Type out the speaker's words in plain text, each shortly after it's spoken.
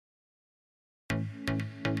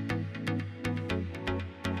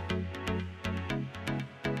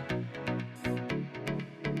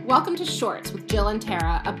Welcome to Shorts with Jill and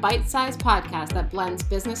Tara, a bite-sized podcast that blends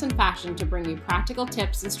business and fashion to bring you practical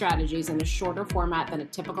tips and strategies in a shorter format than a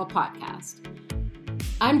typical podcast.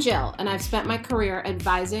 I'm Jill, and I've spent my career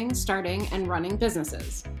advising, starting, and running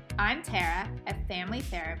businesses. I'm Tara, a family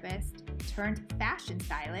therapist turned fashion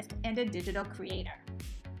stylist and a digital creator.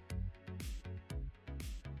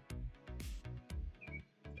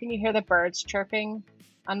 Can you hear the birds chirping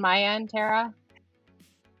on my end, Tara?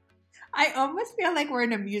 I almost feel like we're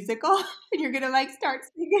in a musical and you're going to start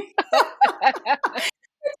singing. And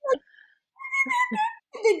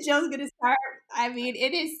then Jill's going to start. I mean,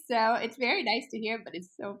 it's very nice to hear, but it's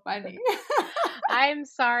so funny. I'm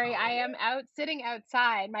sorry. I am sitting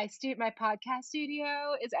outside. My podcast studio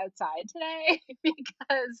is outside today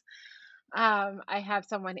because I have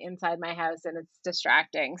someone inside my house and it's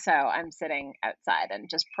distracting. So I'm sitting outside and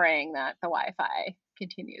just praying that the Wi-Fi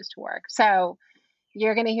continues to work. So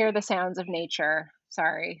you're going to hear the sounds of nature.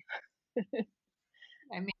 Sorry.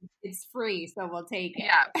 I mean, it's free, so we'll take it.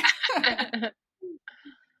 Yeah.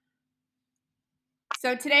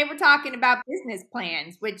 So today we're talking about business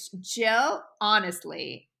plans, which Jill,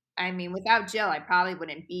 honestly, I mean, without Jill, I probably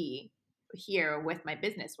wouldn't be here with my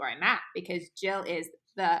business where I'm at because Jill is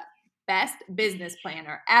the best business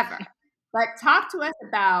planner ever. But talk to us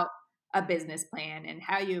about a business plan and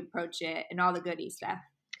how you approach it and all the goody stuff.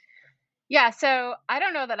 Yeah, so I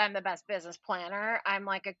don't know that I'm the best business planner. I'm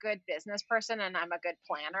like a good business person and I'm a good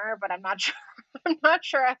planner, but I'm not sure I'm not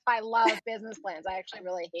sure if I love business plans. I actually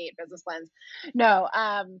really hate business plans. No,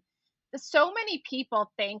 so many people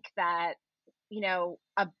think that,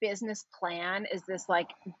 a business plan is this like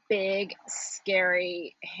big,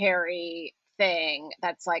 scary, hairy thing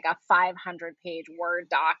that's like a 500-page Word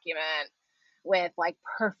document with like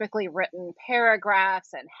perfectly written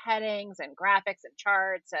paragraphs and headings and graphics and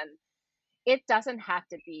charts, and it doesn't have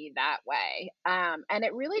to be that way. And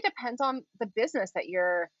it really depends on the business that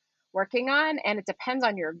you're working on, and it depends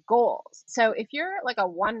on your goals. So if you're like a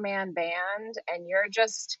one-man band and you're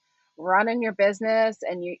just running your business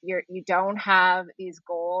and you don't have these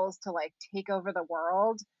goals to like take over the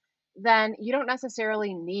world, then you don't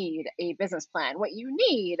necessarily need a business plan. What you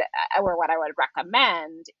need, or what I would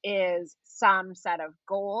recommend, is some set of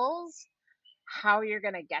goals, how you're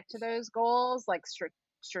going to get to those goals, like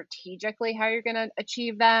strategically how you're going to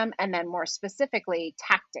achieve them, and then more specifically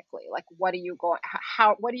tactically, like what are you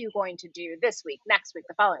going to do this week, next week,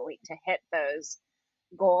 the following week to hit those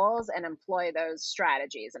goals and employ those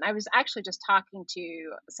strategies. And I was actually just talking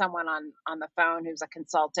to someone on the phone who's a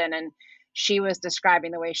consultant, and she was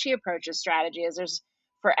describing the way she approaches strategy is there's,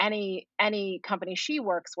 for any company she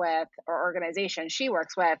works with or organization she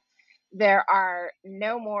works with, there are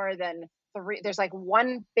no more than there's like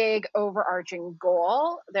one big overarching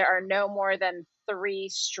goal. There are no more than 3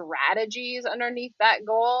 strategies underneath that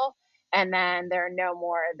goal. And then there are no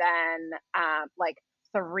more than like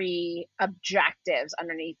 3 objectives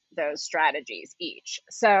underneath those strategies each.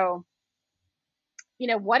 So,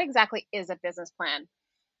 what exactly is a business plan?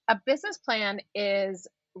 A business plan is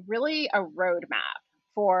really a roadmap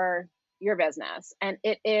for your business. And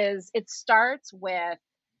it starts with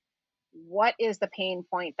what is the pain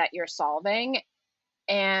point that you're solving.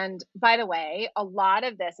 And by the way, a lot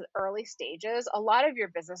of this at early stages, a lot of your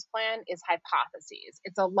business plan is hypotheses.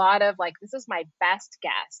 It's a lot of like, this is my best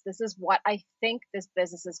guess. This is what I think this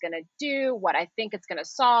business is going to do, what I think it's going to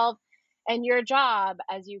solve. And your job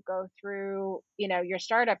as you go through, your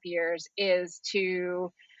startup years is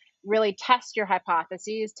to really test your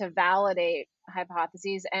hypotheses, to validate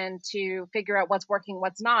hypotheses, and to figure out what's working,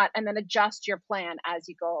 what's not, and then adjust your plan as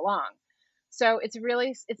you go along. So it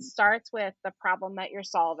starts with the problem that you're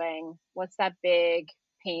solving. What's that big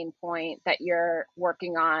pain point that you're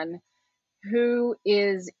working on? Who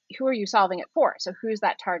are you solving it for? So who's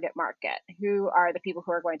that target market? Who are the people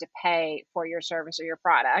who are going to pay for your service or your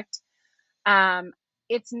product?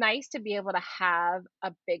 It's nice to be able to have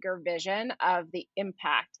a bigger vision of the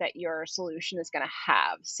impact that your solution is going to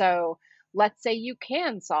have. So let's say you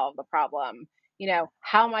can solve the problem.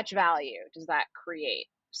 How much value does that create?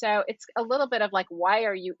 So it's a little bit of like, why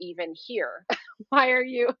are you even here? Who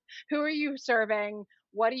are you serving?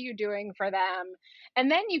 What are you doing for them? And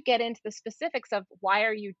then you get into the specifics of why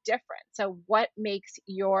are you different? So what makes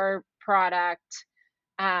your product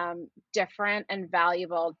different and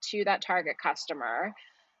valuable to that target customer?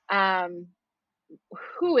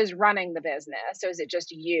 Who is running the business? So is it just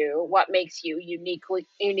you? What makes you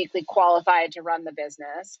uniquely qualified to run the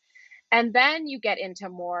business? And then you get into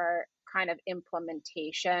more kind of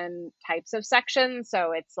implementation types of sections.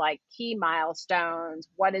 So it's like key milestones.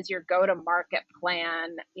 What is your go-to-market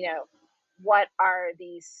plan? what are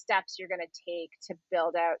the steps you're going to take to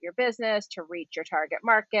build out your business, to reach your target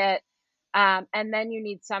market. And then you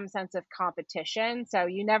need some sense of competition. So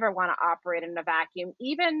you never want to operate in a vacuum,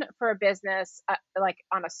 even for a business like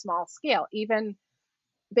on a small scale, even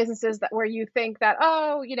businesses that where you think that,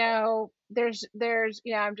 oh, there's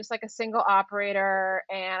I'm just like a single operator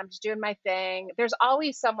and I'm just doing my thing. There's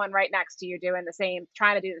always someone right next to you doing the same,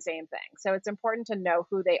 trying to do the same thing. So it's important to know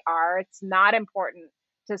who they are. It's not important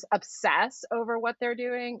to obsess over what they're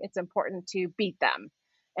doing. It's important to beat them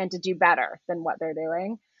and to do better than what they're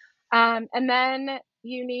doing. And then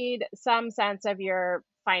you need some sense of your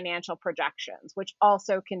financial projections, which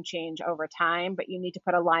also can change over time, but you need to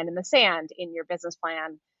put a line in the sand in your business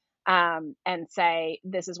plan, and say,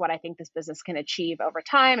 this is what I think this business can achieve over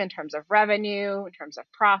time in terms of revenue, in terms of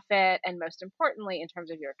profit, and most importantly, in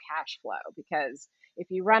terms of your cash flow. Because if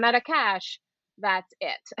you run out of cash, that's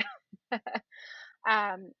it.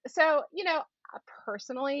 So,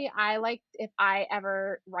 personally, I like, if I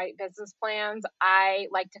ever write business plans, I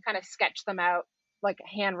like to kind of sketch them out like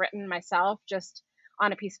handwritten myself, just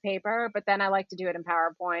on a piece of paper. But then I like to do it in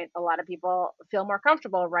PowerPoint. A lot of people feel more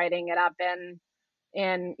comfortable writing it up in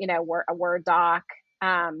a Word doc.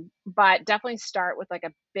 But definitely start with like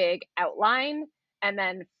a big outline and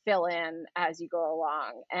then fill in as you go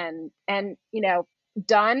along. And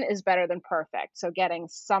done is better than perfect. So getting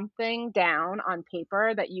something down on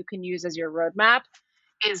paper that you can use as your roadmap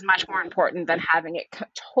is much more important than having it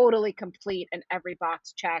totally complete and every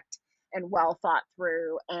box checked and well thought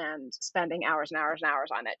through and spending hours and hours and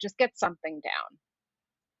hours on it. Just get something down.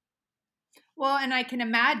 Well, and I can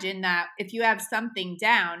imagine that if you have something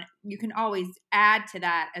down, you can always add to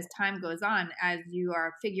that as time goes on, as you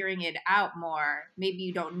are figuring it out more. Maybe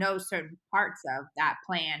you don't know certain parts of that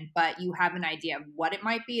plan, but you have an idea of what it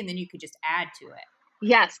might be, and then you could just add to it.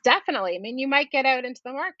 Yes, definitely. I mean, you might get out into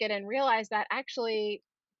the market and realize that actually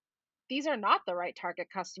these are not the right target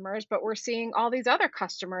customers, but we're seeing all these other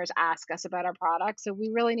customers ask us about our products. So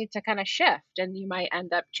we really need to kind of shift, and you might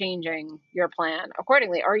end up changing your plan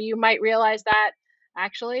accordingly. Or you might realize that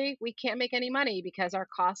actually we can't make any money because our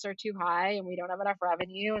costs are too high and we don't have enough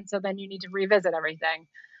revenue. And so then you need to revisit everything.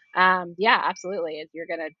 Yeah, absolutely. You're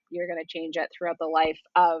gonna change it throughout the life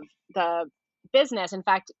of the business. In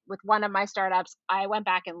fact, with one of my startups, I went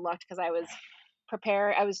back and looked because I was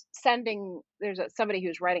sending, somebody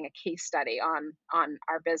who's writing a case study on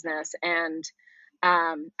our business, and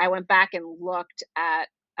I went back and looked at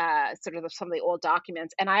sort of some of the old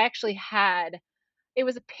documents, and I actually had, it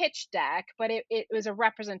was a pitch deck, but it was a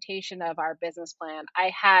representation of our business plan.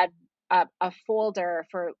 I had a folder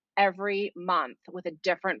for every month with a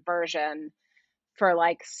different version for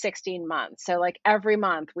like 16 months. So like every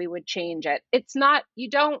month we would change it. It's not, you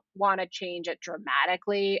don't want to change it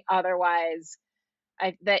dramatically, otherwise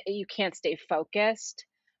that you can't stay focused.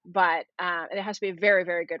 But it has to be a very,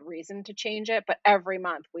 very good reason to change it. But every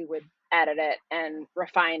month we would edit it and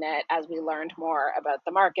refine it as we learned more about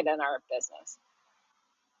the market and our business.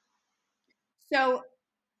 So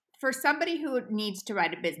for somebody who needs to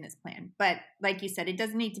write a business plan, but like you said, it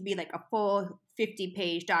doesn't need to be like a full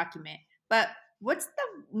 50-page document, but what's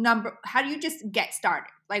the number? How do you just get started?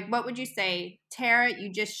 Like, what would you say, Tara,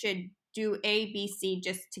 you just should do A, B, C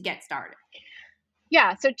just to get started?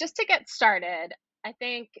 Yeah. So just to get started, I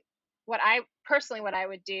think what I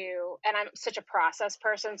would do, and I'm such a process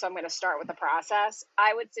person, so I'm going to start with the process.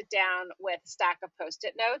 I would sit down with a stack of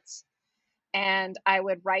Post-it notes, and I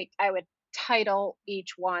would title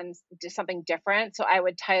each one to something different. So I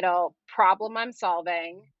would title problem I'm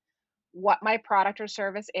solving, what my product or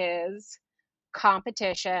service is,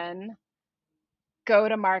 competition, go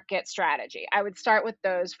to market strategy. I would start with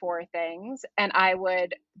those four things, and I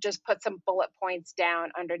would just put some bullet points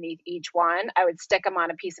down underneath each one. I would stick them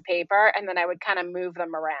on a piece of paper, and then I would kind of move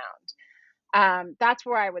them around. That's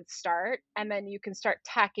where I would start. And then you can start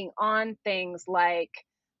tacking on things like,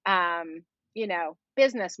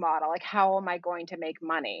 business model, like how am I going to make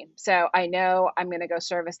money? So I know I'm going to go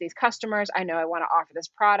service these customers. I know I want to offer this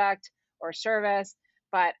product or service,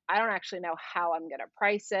 but I don't actually know how I'm going to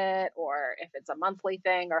price it, or if it's a monthly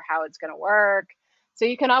thing, or how it's going to work. So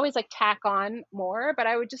you can always like tack on more, but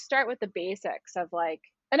I would just start with the basics of like,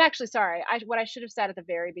 and actually, sorry, what I should have said at the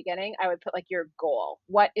very beginning, I would put like your goal.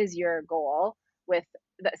 What is your goal with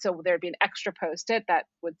so there'd be an extra Post-it that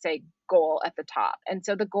would say goal at the top. And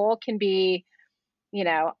so the goal can be,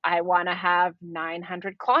 I want to have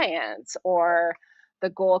 900 clients, or the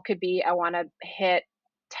goal could be, I want to hit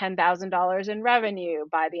 $10,000 in revenue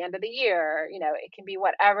by the end of the year. It can be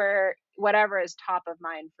whatever is top of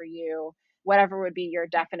mind for you, whatever would be your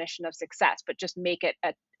definition of success, but just make it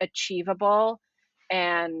achievable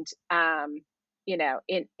and,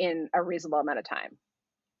 in a reasonable amount of time.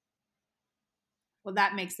 Well,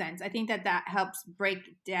 that makes sense. I think that helps break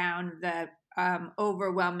down the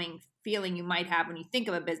overwhelming feeling you might have when you think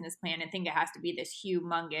of a business plan and think it has to be this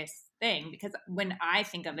humongous thing. Because when I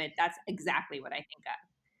think of it, that's exactly what I think of.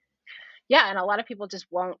 Yeah, and a lot of people just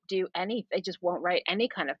won't do they just won't write any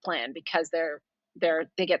kind of plan because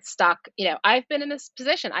they get stuck. I've been in this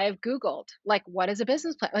position. I have Googled, like, what is a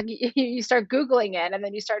business plan? Like, you start Googling it, and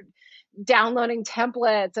then you start downloading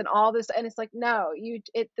templates and all this, and it's like, no,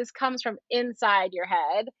 this comes from inside your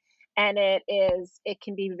head, and it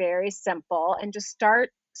can be very simple, and just start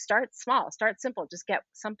small, start simple, just get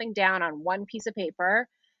something down on one piece of paper.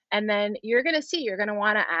 And then you're going to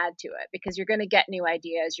want to add to it because you're going to get new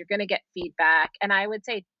ideas. You're going to get feedback. And I would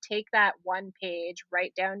say take that one page,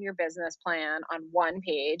 write down your business plan on one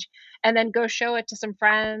page, and then go show it to some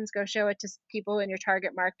friends, go show it to people in your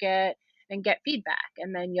target market and get feedback.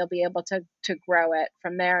 And then you'll be able to grow it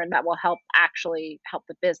from there. And that will actually help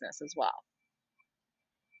the business as well.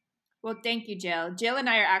 Well, thank you, Jill. Jill and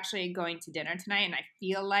I are actually going to dinner tonight, and I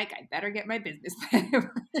feel like I better get my business plan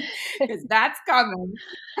because that's coming.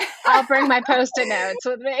 I'll bring my Post-it notes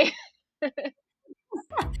with me.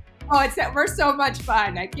 We're so much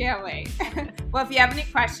fun. I can't wait. Well, if you have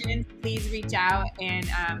any questions, please reach out. And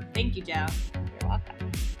thank you, Jill. You're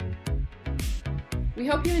welcome. We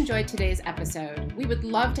hope you enjoyed today's episode. We would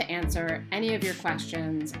love to answer any of your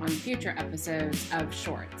questions on future episodes of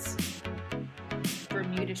Shorts.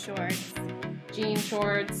 Bermuda shorts, jean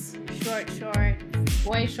shorts, short shorts,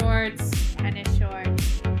 boy shorts, tennis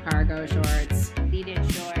shorts, cargo shorts.